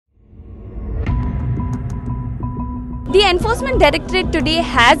The Enforcement Directorate today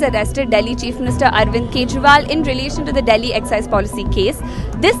has arrested Delhi Chief Minister Arvind Kejriwal in relation to the Delhi excise policy case.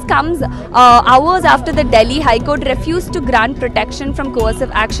 This comes hours after the Delhi High Court refused to grant protection from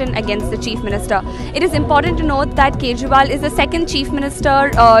coercive action against the Chief Minister. It is important to note that Kejriwal is the second Chief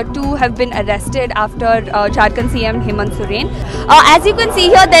Minister to have been arrested after Jharkhand CM Hemant Soren. As you can see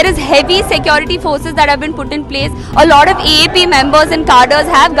here, there is heavy security forces that have been put in place. A lot of AAP members and cadres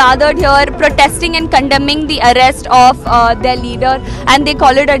have gathered here protesting and condemning the arrest of their leader, and they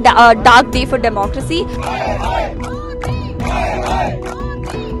call it a dark day for democracy.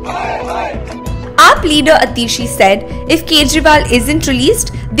 AAP leader Atishi said if Kejriwal isn't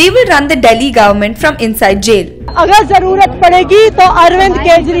released, they will run the Delhi government from inside jail. अगर जरूरत पड़ेगी तो Arvind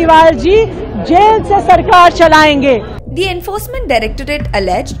Kejriwal ji jail से सरकार चलाएंगे. The Enforcement Directorate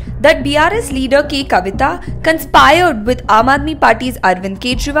alleged that BRS leader K. Kavita conspired with Aam Aadmi Party's Arvind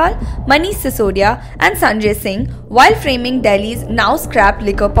Kejriwal, Manish Sisodia and Sanjay Singh while framing Delhi's now scrapped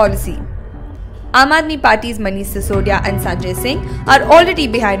liquor policy. Aam Aadmi Party's Manish Sisodia and Sanjay Singh are already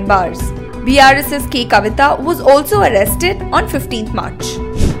behind bars. BRS's K. Kavita was also arrested on 15th March.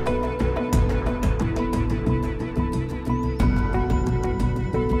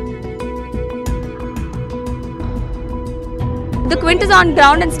 The Quint is on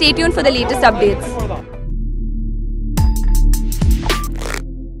ground, and stay tuned for the latest updates.